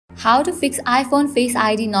How to fix iPhone Face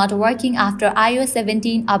ID not working after iOS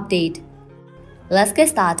 17 update. Let's get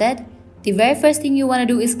started. The very first thing you want to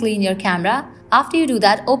do is clean your camera. After you do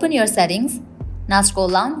that, open your settings. Now scroll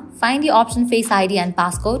down, find the option Face ID and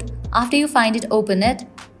passcode. After you find it, open it.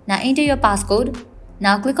 Now enter your passcode.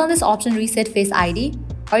 Now click on this option Reset Face ID,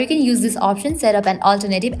 or you can use this option Set up an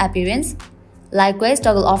alternative appearance. Likewise,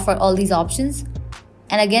 toggle off for all these options.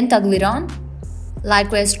 And again toggle it on.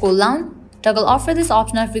 Likewise, scroll down. Toggle off for this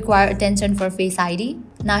option of Require Attention for Face ID.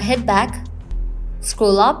 Now head back.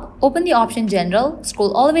 Scroll up, open the option General,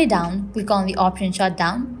 scroll all the way down, click on the option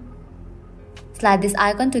Shutdown. Slide this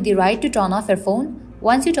icon to the right to turn off your phone.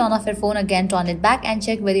 Once you turn off your phone, again turn it back and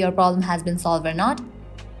check whether your problem has been solved or not.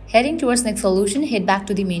 Heading towards next solution, head back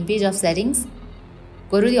to the main page of settings.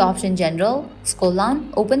 Go to the option General, scroll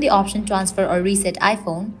down, open the option Transfer or Reset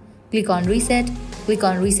iPhone. Click on Reset, click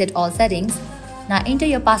on Reset All Settings. Now enter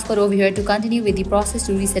your passcode over here to continue with the process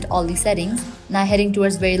to reset all the settings. Now heading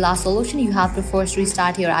towards very last solution, you have to first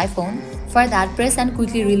restart your iPhone. For that, press and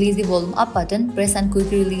quickly release the volume up button, press and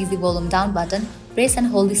quickly release the volume down button, press and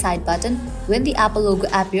hold the side button. When the Apple logo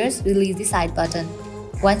appears, release the side button.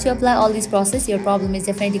 Once you apply all these processes, your problem is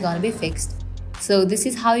definitely going to be fixed. So this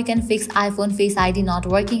is how you can fix iPhone Face ID not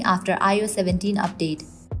working after iOS 17 update.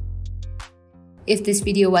 If this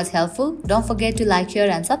video was helpful, don't forget to like, share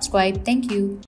and subscribe. Thank you.